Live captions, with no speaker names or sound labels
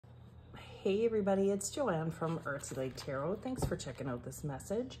Hey everybody, it's Joanne from Aries There Tarot. Thanks for checking out this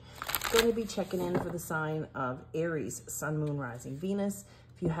message. Going to be checking in for the sign of Aries, Sun, Moon, Rising, Venus.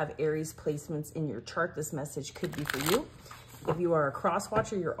 If you have Aries placements in your chart, this message could be for you. If you are a cross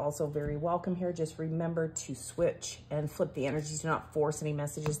watcher, you're also very welcome here. Just remember to switch and flip the energies. Do not force any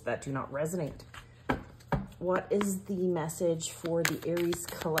messages that do not resonate. What is the message for the Aries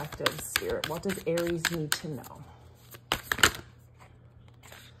collective spirit? What does Aries need to know?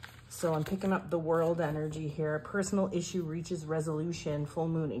 So I'm picking up the world energy here. A personal issue reaches resolution, full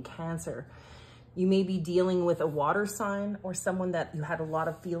moon in Cancer. You may be dealing with a water sign or someone that you had a lot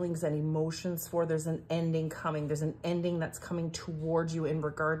of feelings and emotions for. There's an ending coming. There's an ending that's coming towards you in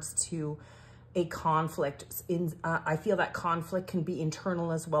regards to a conflict. I feel that conflict can be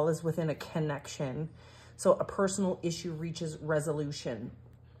internal as well as within a connection. So a personal issue reaches resolution.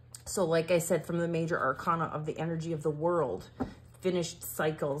 So like I said, from the major arcana of the energy of the world, finished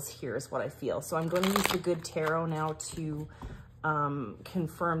cycles here is what I feel. So I'm going to use the good tarot now to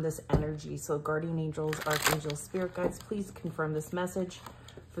confirm this energy. So guardian angels, archangels, spirit guides, please confirm this message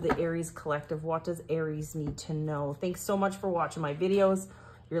for the Aries collective. What does Aries need to know? Thanks so much for watching my videos.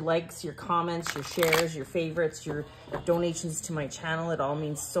 Your likes, your comments, your shares, your favorites, your donations to my channel. It all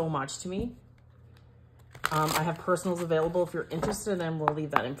means so much to me. I have personals available if you're interested, and we'll leave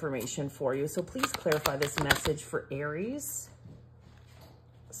that information for you. So please clarify this message for Aries.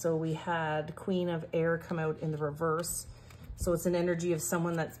 So we had Queen of Air come out in the reverse. So it's an energy of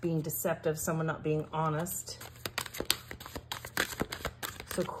someone that's being deceptive, someone not being honest.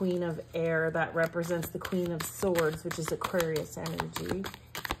 So Queen of Air, that represents the Queen of Swords, which is Aquarius energy.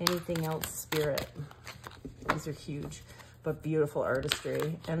 Anything else, Spirit? These are huge, but beautiful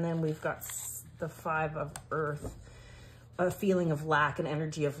artistry. And then we've got the Five of Earth, a feeling of lack, an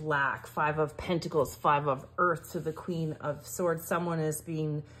energy of lack. Five of Pentacles, Five of Earth to the Queen of Swords. Someone is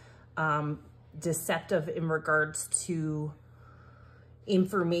being deceptive in regards to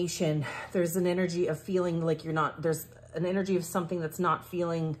information. There's an energy of feeling like you're not, there's an energy of something that's not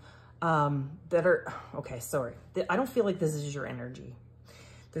feeling, okay, sorry. I don't feel like this is your energy.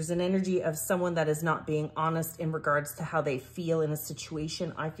 There's an energy of someone that is not being honest in regards to how they feel in a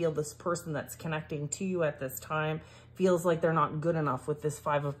situation. I feel this person that's connecting to you at this time feels like they're not good enough with this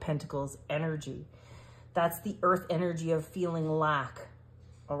Five of Pentacles energy. That's the earth energy of feeling lack,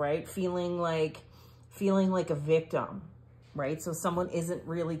 all right? Feeling like a victim, right? So someone isn't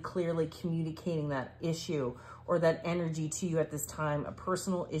really clearly communicating that issue or that energy to you at this time. A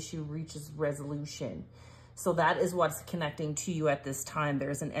personal issue reaches resolution. So that is what's connecting to you at this time.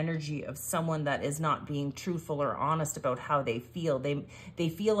 There's an energy of someone that is not being truthful or honest about how they feel. They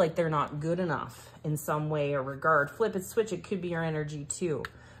feel like they're not good enough in some way or regard. Flip it, switch, it could be your energy too.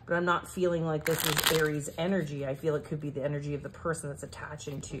 But I'm not feeling like this is Aries energy. I feel it could be the energy of the person that's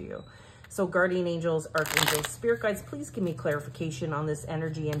attaching to you. So guardian angels, archangels, spirit guides, please give me clarification on this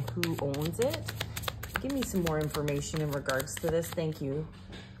energy and who owns it. Give me some more information in regards to this. Thank you.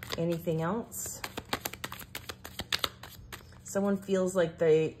 Anything else? Someone feels like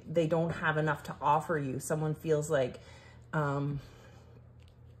they don't have enough to offer you. Someone feels like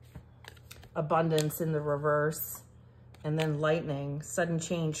abundance in the reverse. And then lightning, sudden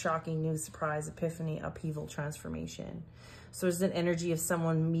change, shocking news, surprise, epiphany, upheaval, transformation. So there's an energy of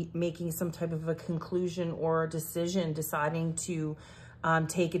someone making some type of a conclusion or a decision, deciding to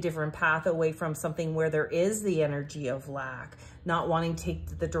take a different path away from something where there is the energy of lack, not wanting to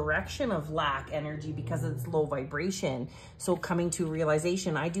take the direction of lack energy because it's low vibration. So coming to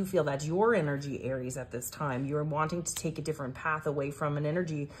realization, I do feel that's your energy, Aries, at this time. You're wanting to take a different path away from an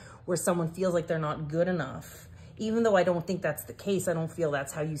energy where someone feels like they're not good enough. Even though I don't think that's the case, I don't feel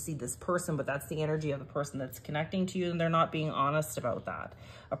that's how you see this person, but that's the energy of the person that's connecting to you, and they're not being honest about that.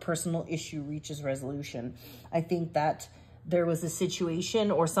 A personal issue reaches resolution. I think that there was a situation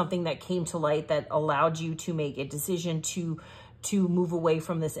or something that came to light that allowed you to make a decision to move away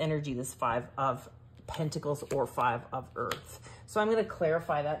from this energy, this Five of Pentacles or Five of Earth. So I'm going to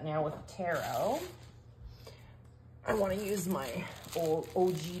clarify that now with tarot. I want to use my old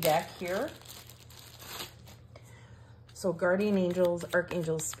OG deck here. So guardian angels,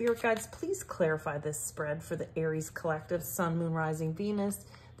 archangels, spirit guides, please clarify this spread for the Aries collective, Sun, Moon, Rising, Venus.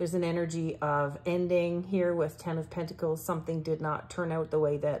 There's an energy of ending here with Ten of Pentacles. Something did not turn out the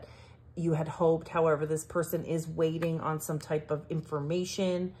way that you had hoped. However, this person is waiting on some type of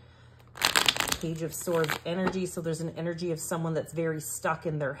information. Page of Swords energy. So there's an energy of someone that's very stuck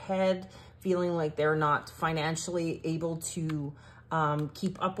in their head, feeling like they're not financially able to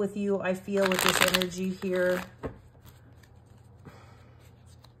keep up with you, I feel, with this energy here.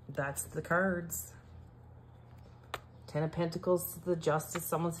 That's the cards. Ten of Pentacles to the Justice.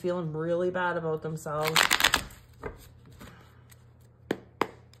 Someone's feeling really bad about themselves.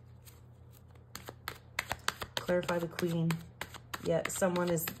 Clarify the Queen. Yeah, someone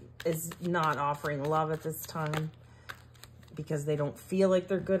is not offering love at this time because they don't feel like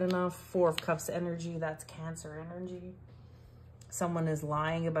they're good enough. Four of Cups energy, that's Cancer energy. Someone is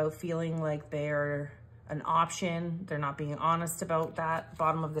lying about feeling like they're an option. They're not being honest about that.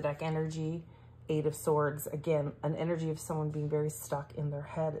 Bottom of the deck energy, Eight of Swords. Again, an energy of someone being very stuck in their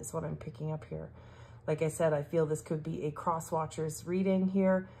head is what I'm picking up here. Like I said, I feel this could be a cross-watchers reading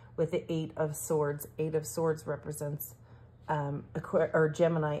here with the Eight of Swords. Eight of Swords represents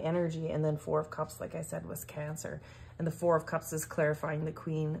Gemini energy, and then Four of Cups, like I said, was Cancer. And the Four of Cups is clarifying the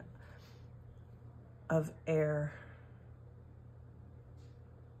Queen of Air.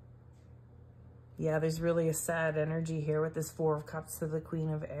 Yeah, there's really a sad energy here with this Four of Cups to the Queen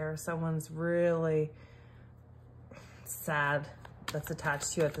of Air. Someone's really sad that's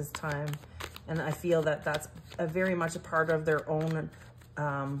attached to you at this time. And I feel that that's very much a part of their own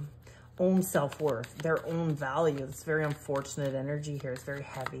self-worth, their own value. It's very unfortunate energy here. It's very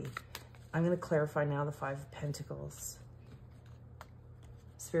heavy. I'm going to clarify now the Five of Pentacles.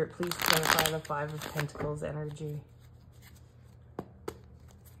 Spirit, please clarify the Five of Pentacles energy.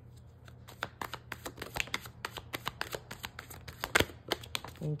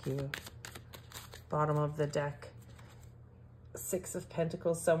 Thank you. Bottom of the deck, Six of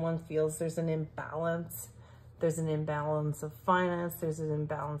Pentacles. Someone feels there's an imbalance. There's an imbalance of finance. There's an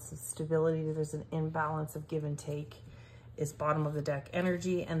imbalance of stability. There's an imbalance of give and take is bottom of the deck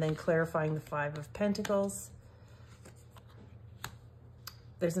energy. And then clarifying the Five of Pentacles.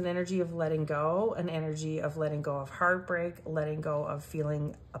 There's an energy of letting go, an energy of letting go of heartbreak, letting go of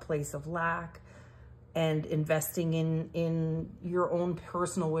feeling a place of lack, and investing in your own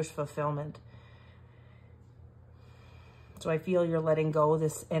personal wish fulfillment. So I feel you're letting go of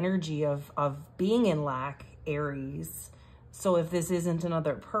this energy of being in lack, Aries. So if this isn't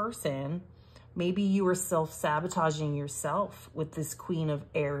another person, maybe you are self-sabotaging yourself with this Queen of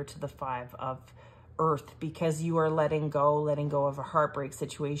Air to the Five of Earth, because you are letting go of a heartbreak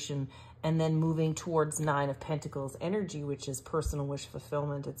situation and then moving towards Nine of Pentacles energy, which is personal wish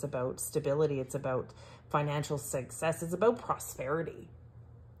fulfillment. It's about stability. It's about financial success. It's about prosperity,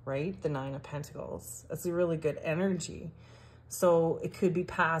 right? The Nine of Pentacles. That's a really good energy. So it could be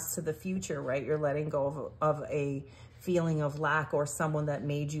past to the future, right? You're letting go of a feeling of lack, or someone that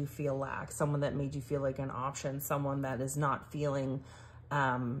made you feel lack, someone that made you feel like an option, someone that is not feeling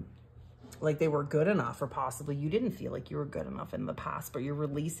like they were good enough, or possibly you didn't feel like you were good enough in the past, but you're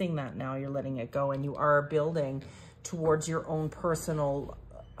releasing that now, you're letting it go, and you are building towards your own personal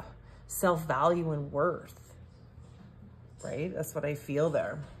self-value and worth, right? That's what I feel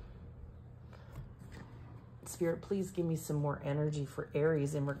there. Spirit, please give me some more energy for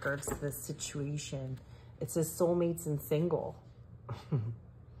Aries in regards to this situation. It says soulmates and single.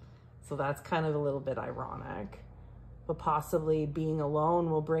 So that's kind of a little bit ironic. But possibly being alone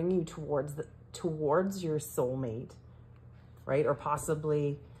will bring you towards your soulmate, right? Or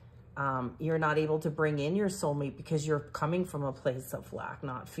possibly you're not able to bring in your soulmate because you're coming from a place of lack,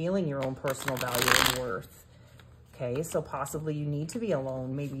 not feeling your own personal value and worth. Okay, so possibly you need to be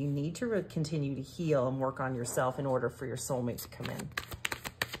alone. Maybe you need to continue to heal and work on yourself in order for your soulmate to come in.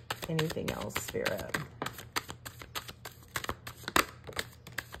 Anything else, Spirit?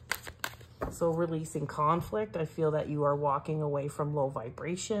 So releasing conflict. I feel that you are walking away from low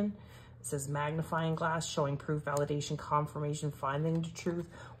vibration. It says magnifying glass, showing proof, validation, confirmation, finding the truth,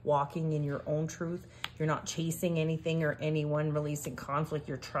 walking in your own truth. You're not chasing anything or anyone, releasing conflict.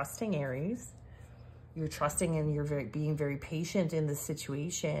 You're trusting, Aries. You're trusting, and you're being very patient in this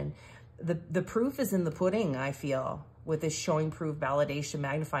situation. The proof is in the pudding, I feel, with this showing proof, validation,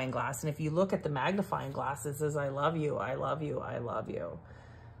 magnifying glass. And if you look at the magnifying glass, it says, I love you, I love you, I love you.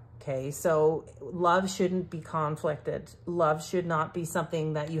 Okay, so love shouldn't be conflicted. Love should not be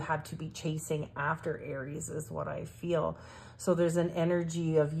something that you have to be chasing after, Aries, is what I feel. So there's an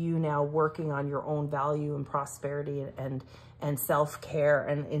energy of you now working on your own value and prosperity and self-care.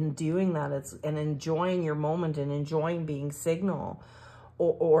 And in doing that, and enjoying your moment and enjoying being signal,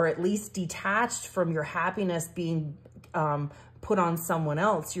 or at least detached from your happiness being put on someone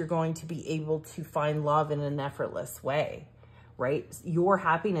else, you're going to be able to find love in an effortless way. Right? Your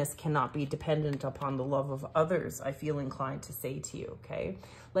happiness cannot be dependent upon the love of others, I feel inclined to say to you, okay?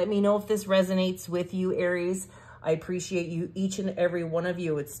 Let me know if this resonates with you, Aries. I appreciate you, each and every one of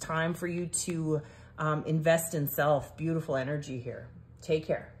you. It's time for you to invest in self. Beautiful energy here. Take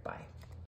care. Bye.